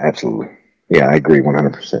 Yeah, absolutely. Yeah, I agree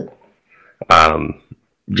 100%. I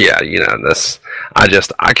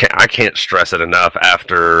can't stress it enough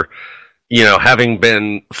after, having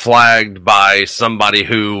been flagged by somebody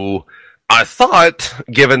who I thought,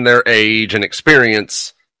 given their age and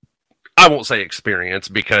experience, I won't say experience,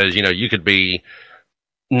 because, you could be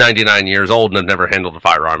 99 years old and have never handled a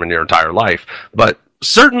firearm in your entire life. But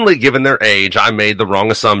certainly given their age, I made the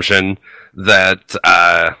wrong assumption that,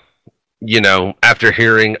 after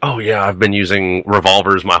hearing, oh yeah, I've been using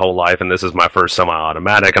revolvers my whole life and this is my first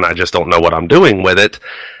semi-automatic and I just don't know what I'm doing with it,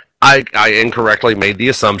 I incorrectly made the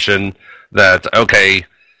assumption that, okay,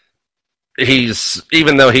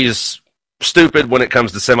 even though he's stupid when it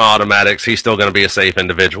comes to semi-automatics, he's still going to be a safe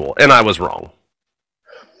individual. And I was wrong.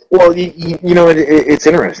 Well, it's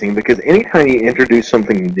interesting, because anytime you introduce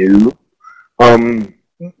something new,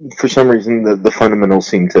 for some reason the fundamentals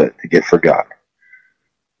seem to get forgotten.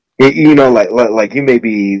 Like you may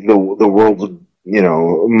be the world's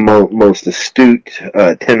most astute,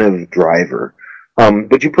 attentive driver,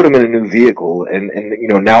 but you put them in a new vehicle, and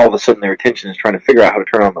now all of a sudden their attention is trying to figure out how to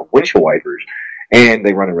turn on the windshield wipers, and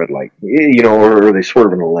they run a red light, or they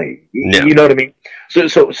swerve in a lane. Yeah. You know what I mean? So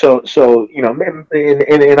and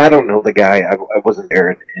I don't know the guy. I wasn't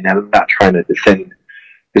there, and I'm not trying to defend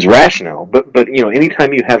his rationale, but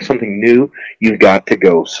anytime you have something new, you've got to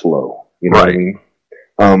go slow. You know what I mean?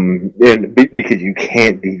 And because you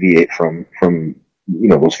can't deviate from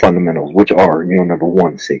those fundamentals, which are number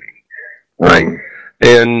one, safety. Right.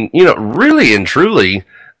 And really and truly,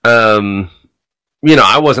 I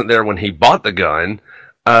wasn't there when he bought the gun,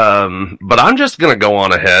 but I'm just going to go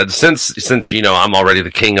on ahead, since I'm already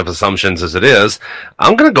the king of assumptions as it is.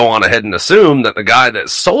 I'm going to go on ahead and assume that the guy that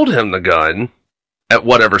sold him the gun at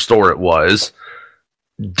whatever store it was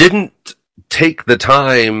didn't take the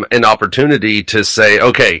time and opportunity to say,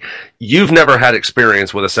 okay, you've never had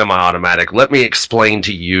experience with a semi-automatic. Let me explain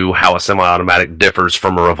to you how a semi-automatic differs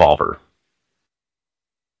from a revolver.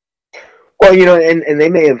 Well, and they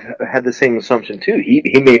may have had the same assumption too.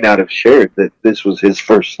 He may not have shared that this was his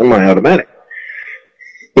first semi-automatic.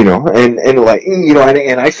 And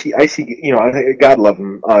I see, God love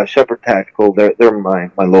them. Shepherd Tactical, they're my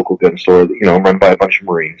local gun store, run by a bunch of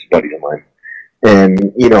Marines, buddies of mine.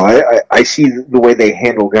 And, I see the way they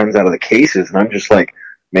handle guns out of the cases, and I'm just like,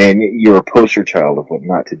 man, you're a poster child of what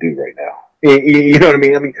not to do right now. You know what I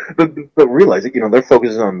mean? I mean, but realize that, their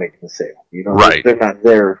focus is on making the sale. Right. They're not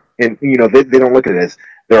there, and, they don't look at it as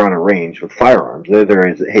they're on a range with firearms. They're there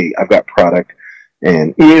as, hey, I've got product,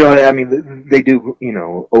 and, I mean, they do,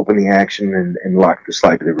 open the action and lock the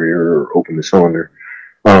slide to the rear or open the cylinder,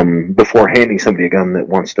 before handing somebody a gun that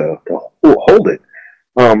wants to hold it.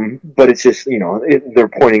 But it's just, they're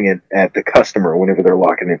pointing it at the customer whenever they're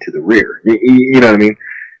locking it to the rear. You know what I mean?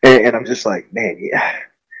 And I'm just like, man, yeah,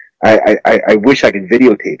 I wish I could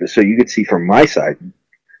videotape it so you could see from my side,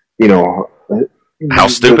 how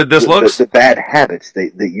stupid this looks. The bad habits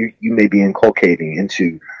that you may be inculcating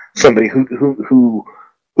into somebody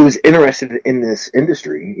who's interested in this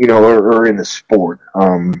industry, or in the sport.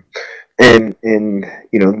 And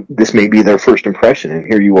this may be their first impression, and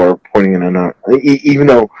here you are pointing in even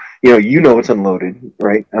though you know it's unloaded,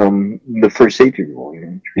 right? The first safety rule,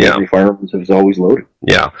 every firearm is always loaded.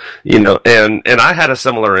 Yeah, and I had a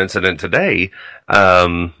similar incident today,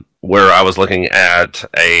 where I was looking at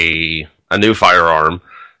a new firearm,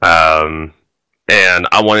 and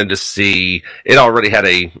I wanted to see, it already had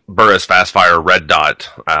a Burris Fastfire red dot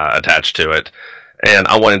attached to it, and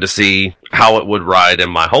I wanted to see how it would ride in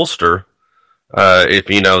my holster, if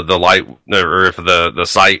the light, or if the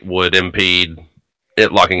sight would impede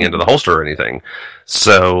it locking into the holster or anything.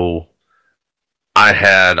 So I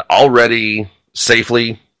had already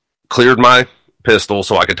safely cleared my pistol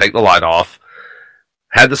so I could take the light off,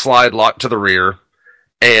 had the slide locked to the rear,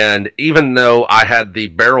 and even though I had the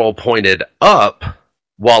barrel pointed up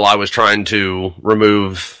while I was trying to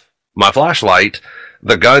remove my flashlight,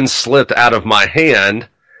 the gun slipped out of my hand,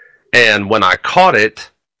 and when I caught it,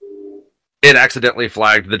 it accidentally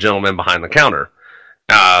flagged the gentleman behind the counter,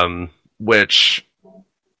 which,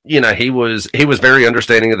 he was very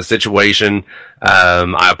understanding of the situation.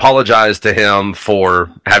 I apologized to him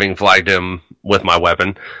for having flagged him with my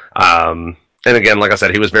weapon. And again, like I said,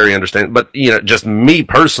 he was very understanding. But, just me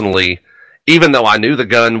personally, even though I knew the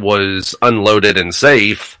gun was unloaded and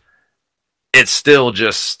safe, it's still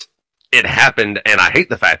just, it happened, and I hate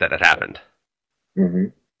the fact that it happened. Mm-hmm.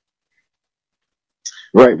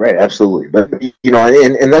 Right, absolutely. But,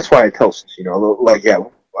 and that's why I tell,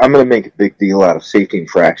 I'm going to make a big deal out of safety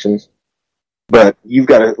infractions, but you've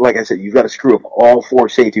got to, like I said, you've got to screw up all 4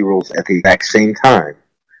 safety rules at the exact same time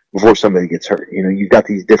before somebody gets hurt. You've got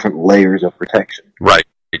these different layers of protection. Right.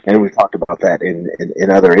 And we've talked about that in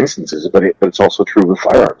other instances, but it's also true with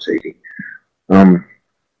firearm safety.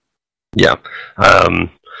 Yeah.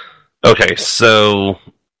 Okay, so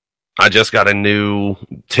I just got a new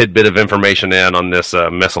tidbit of information in on this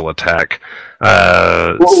missile attack.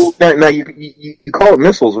 Well, now you call it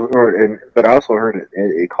missiles, but I also heard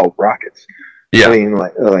it called rockets. Yeah. I mean,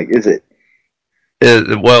 is it?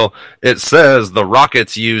 Well, it says the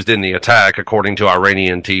rockets used in the attack, according to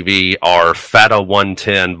Iranian TV, are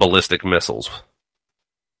Fateh-110 ballistic missiles.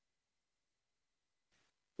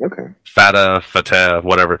 Okay. Fateh,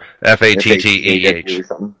 whatever. F-A-T-T-E-H.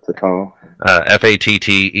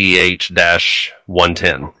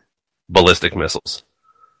 F-A-T-T-E-H-110 ballistic missiles.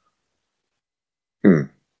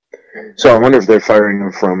 So I wonder if they're firing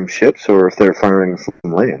them from ships or if they're firing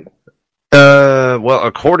from land. Well,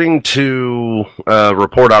 according to a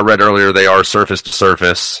report I read earlier, they are surface to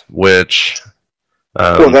surface, which...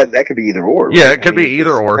 well, that could be either or. Yeah, right? It could be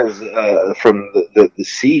either or. Because, from the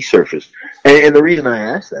sea surface. And the reason I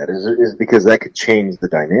ask that is because that could change the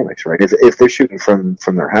dynamics, right? If they're shooting from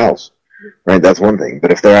their house, right, that's one thing.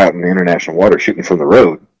 But if they're out in international water shooting from the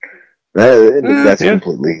road, that's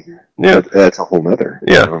completely... Yeah. That's a whole nother.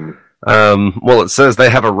 Yeah. Well, it says they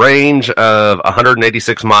have a range of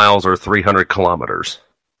 186 miles or 300 kilometers.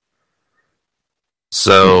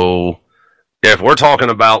 So, if we're talking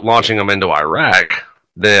about launching them into Iraq,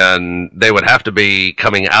 then they would have to be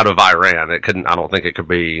coming out of Iran. I don't think it could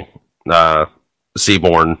be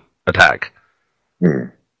seaborne attack.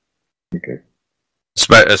 Okay.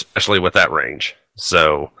 Especially with that range.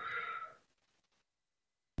 So,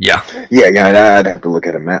 yeah. I'd have to look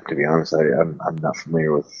at a map, to be honest. I'm not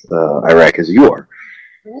familiar with Iraq as you are.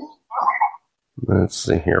 Let's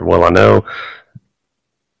see here. Well, I know.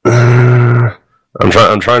 I'm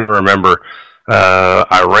trying to remember.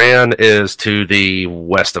 Iran is to the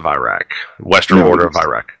west of Iraq, western border of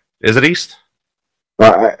Iraq. Is it east?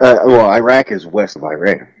 Well, Iraq is west of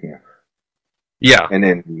Iran. Yeah. Yeah. And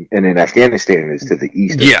then Afghanistan is to the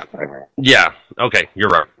east of Iran. Yeah. Okay, you're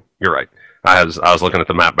right. I was looking at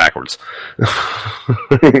the map backwards.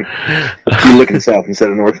 You're looking south instead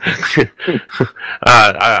of north.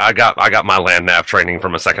 I got my land nav training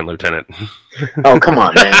from a second lieutenant. Oh, come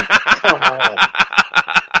on, man! Come on.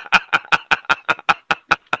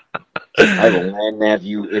 I will land nav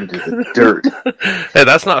you into the dirt. Hey,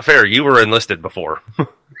 that's not fair. You were enlisted before.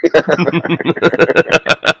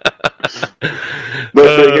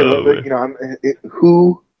 but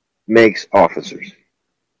who makes officers?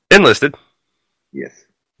 Enlisted. Yes.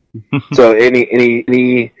 So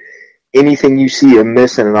anything you see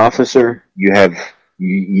amiss in an officer, you have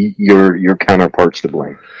your counterparts to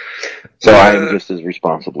blame. So I am just as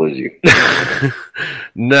responsible as you.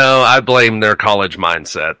 No, I blame their college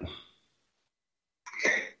mindset.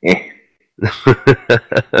 Yeah.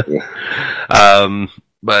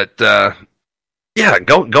 Yeah,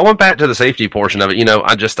 going back to the safety portion of it,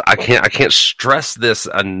 I can't stress this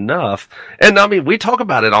enough. And I mean, we talk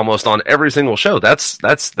about it almost on every single show. That's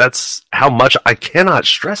how much I cannot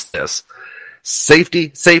stress this.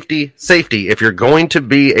 Safety, safety, safety. If you're going to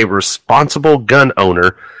be a responsible gun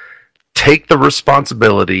owner, take the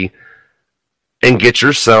responsibility and get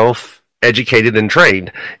yourself educated and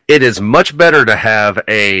trained. It is much better to have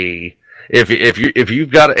if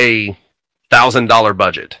you've got a $1,000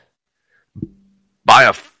 budget, buy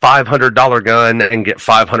a $500 gun and get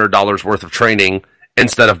 $500 worth of training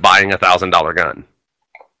instead of buying a $1,000 gun.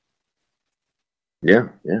 Yeah,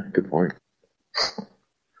 good point.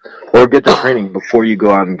 Or get the training before you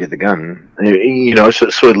go out and get the gun. You know,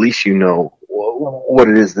 so at least you know what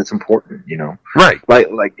it is that's important. You know, right?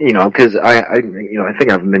 Like you know, because I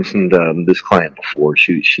think I've mentioned this client before.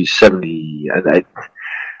 She's 70,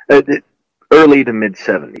 early to mid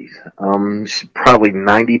 70s. She's probably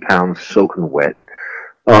 90 pounds soaking wet.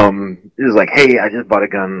 It was like, hey, I just bought a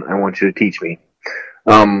gun. I want you to teach me.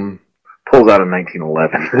 Pulls out a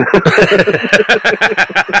 1911.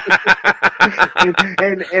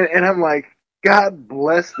 and I'm like, God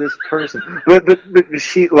bless this person. But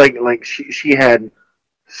she she had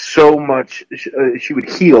so much. She would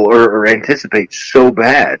heal or anticipate so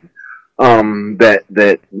bad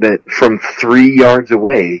that from 3 yards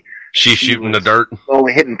away, she's shooting the dirt,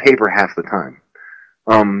 only hitting paper half the time.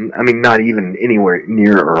 I mean, not even anywhere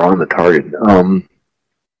near or on the target.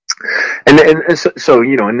 And so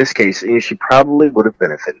you know, in this case, she probably would have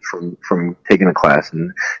benefited from taking a class.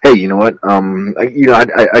 And hey, you know what?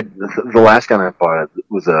 The last gun I bought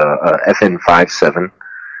was a FN 5.7.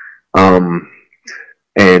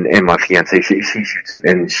 And my fiance, she shoots,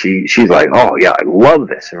 and she's like, oh yeah, I love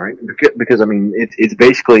this, right? Because I mean, it's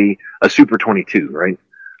basically a Super 22, right?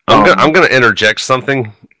 I'm gonna interject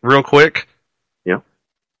something real quick. Yeah,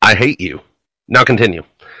 I hate you. Now continue.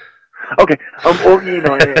 Okay. Well, you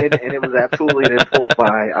know, and it was absolutely an impulse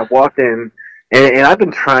buy. I walked in, and I've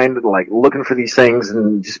been trying to, like, looking for these things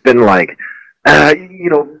and just been like, you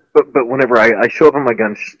know, but whenever I show up in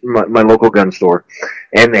my local gun store,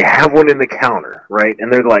 and they have one in the counter, right?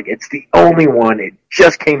 And they're like, it's the only one. It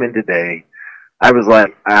just came in today. I was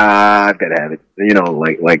like, I've got to have it. You know,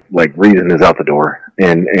 like reason is out the door.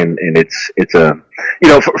 And it's a, you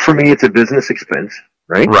know, for me, it's a business expense,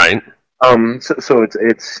 right? Right. So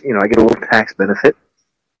it's you know, I get a little tax benefit,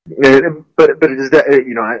 but it is that,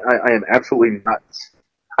 you know, I am absolutely not.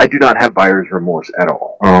 I do not have buyer's remorse at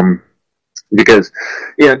all. Because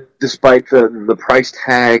yeah, despite the price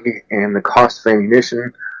tag and the cost of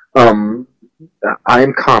ammunition, I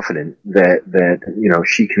am confident that you know,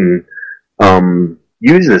 she can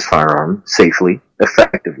use this firearm safely,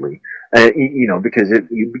 effectively. You know, because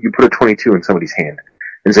you put a 22 in somebody's hand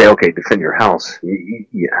and say, okay, defend your house,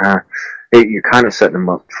 you're kind of setting them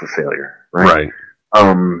up for failure, right?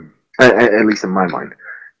 Right. At least in my mind.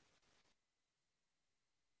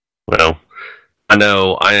 Well, I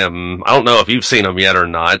don't know if you've seen them yet or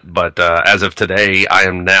not, but as of today, I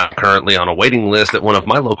am now currently on a waiting list at one of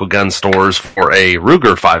my local gun stores for a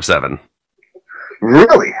Ruger 5.7.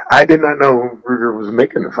 Really? I did not know Ruger was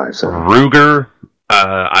making the 5.7. Ruger.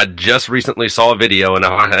 I just recently saw a video, and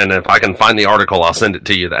if I can find the article, I'll send it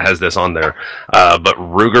to you that has this on there. But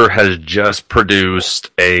Ruger has just produced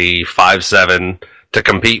a 5.7 to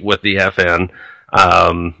compete with the FN.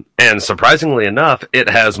 And surprisingly enough, it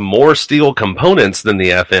has more steel components than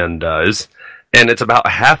the FN does, and it's about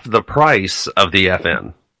half the price of the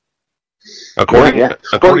FN. According to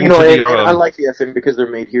I like the FN because they're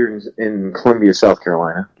made here in Columbia, South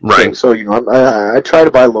Carolina. Right. So you know, I try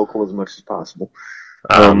to buy local as much as possible.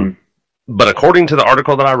 But according to the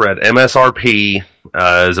article that I read, MSRP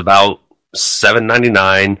is about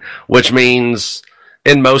 $7.99, which means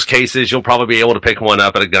in most cases you'll probably be able to pick one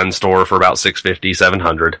up at a gun store for about $650,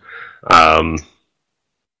 $700.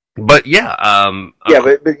 But yeah,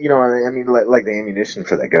 but you know, I mean, like the ammunition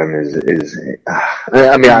for that gun is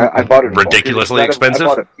I mean, I bought it ridiculously expensive.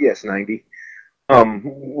 I bought a PS90.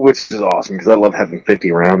 Which is awesome because I love having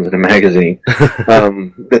 50 rounds in a magazine.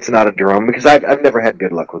 That's not a drum because I've never had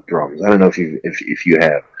good luck with drums. I don't know if you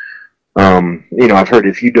have. You know, I've heard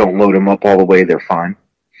if you don't load them up all the way, they're fine.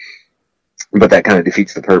 But that kind of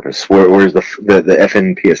defeats the purpose. Whereas the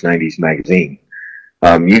FN PS90's magazine,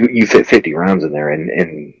 you fit 50 rounds in there,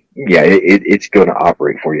 and yeah, it's going to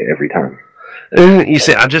operate for you every time. You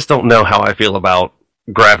see, I just don't know how I feel about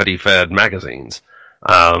gravity-fed magazines.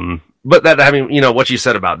 But that, I mean, you know, what you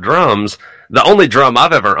said about drums, the only drum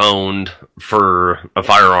I've ever owned for a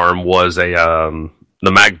firearm was the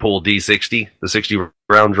Magpul D60, the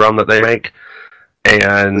 60-round drum that they make.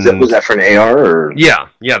 And was that for an AR? Or? Yeah,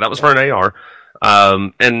 that was for an AR.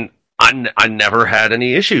 And I never had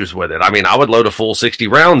any issues with it. I mean, I would load a full 60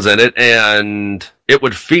 rounds in it, and it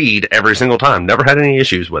would feed every single time. Never had any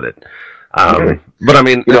issues with it. Okay. But I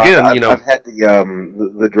mean, I've had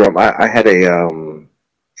the drum. I had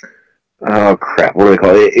oh crap, what do they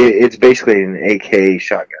call it? It's basically an AK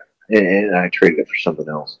shotgun, and I traded it for something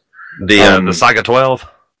else. The Saiga 12.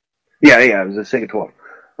 Yeah, it was a Saiga 12.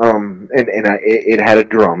 It had a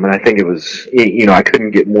drum, and I think it was, I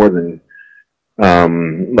couldn't get more than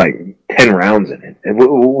like 10 rounds in it,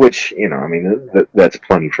 which that's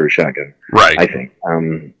plenty for a shotgun, right? I think.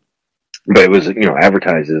 But it was,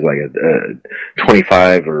 advertised as like a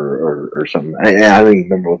 25 or something. I don't even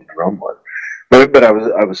remember what the drum was. But I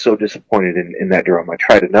was so disappointed in that drum. I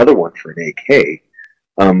tried another one for an AK,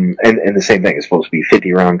 and the same thing. It's supposed to be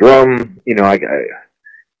 50-round drum.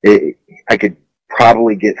 I could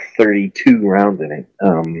probably get 32 rounds in it,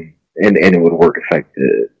 and it would work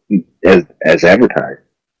as advertised.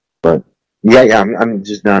 But yeah, I'm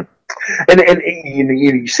just not. And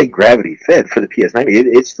you say gravity fed for the PS90.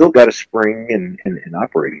 It's still got a spring and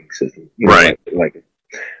operating system, right? Like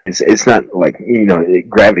it's not like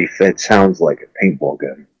gravity fed sounds like a paintball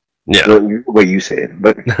gun. Yeah, the way you say it.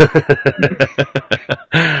 But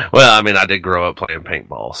well, I mean, I did grow up playing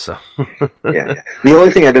paintball, so yeah. The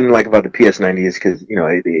only thing I didn't like about the PS90 is because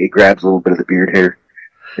it grabs a little bit of the beard hair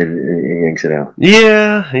and yanks it out.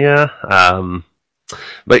 Yeah.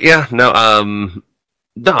 But yeah, no.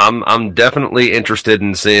 No, I'm definitely interested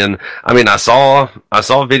in seeing. I mean, I saw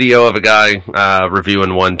a video of a guy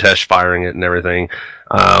reviewing one, test firing it and everything.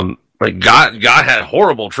 Guy had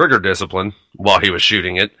horrible trigger discipline while he was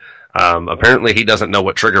shooting it. Apparently, he doesn't know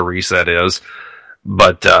what trigger reset is.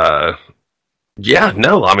 But yeah,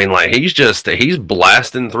 no, I mean, like he's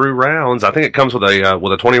blasting through rounds. I think it comes with a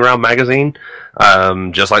 20-round magazine,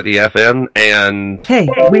 just like the FN. And hey,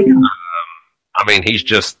 wake up. I mean,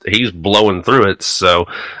 he's blowing through it, so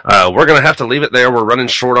we're going to have to leave it there. We're running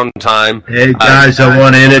short on time. Hey, guys, I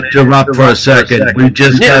want to interrupt for a second. We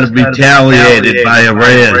just got retaliated by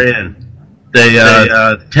Iran. They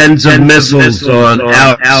tens of missiles on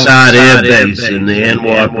outside airbase in the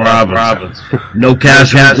Anwar province. No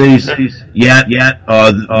casualties yet,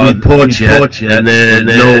 reports yet, and then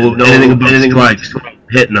no anything about strikes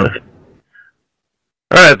hitting them.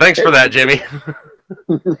 All right, thanks for that, Jimmy.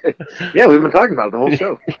 Yeah, we've been talking about it the whole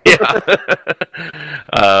show.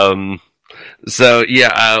 Yeah. So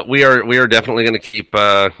yeah, we are definitely going to keep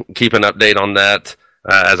an update on that.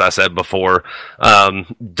 As I said before,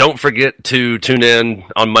 don't forget to tune in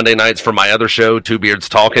on Monday nights for my other show, Two Beards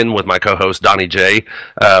Talking, with my co-host Donnie J.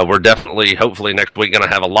 We're definitely, hopefully next week, going to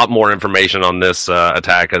have a lot more information on this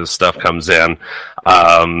attack as stuff comes in.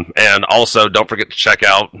 And also, don't forget to check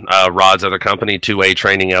out Rod's other company, 2A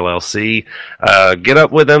Training LLC. Get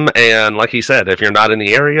up with him, and like he said, if you're not in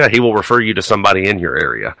the area, he will refer you to somebody in your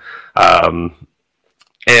area.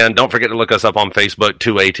 And don't forget to look us up on Facebook,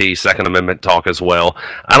 2AT Second Amendment Talk as well.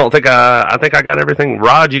 I think I got everything.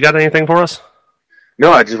 Rod, you got anything for us?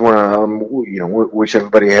 No, I just want to wish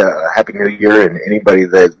everybody a happy New Year, and anybody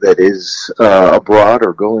that is abroad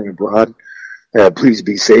or going abroad, please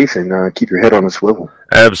be safe and keep your head on a swivel.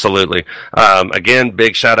 Absolutely. Again,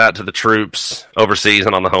 big shout out to the troops overseas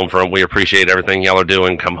and on the home front. We appreciate everything y'all are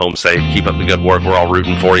doing. Come home safe. Keep up the good work. We're all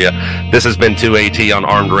rooting for you. This has been 2AT on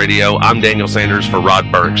Armed Radio. I'm Daniel Sanders for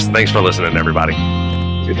Rod Burks. Thanks for listening, everybody.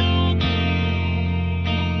 Good.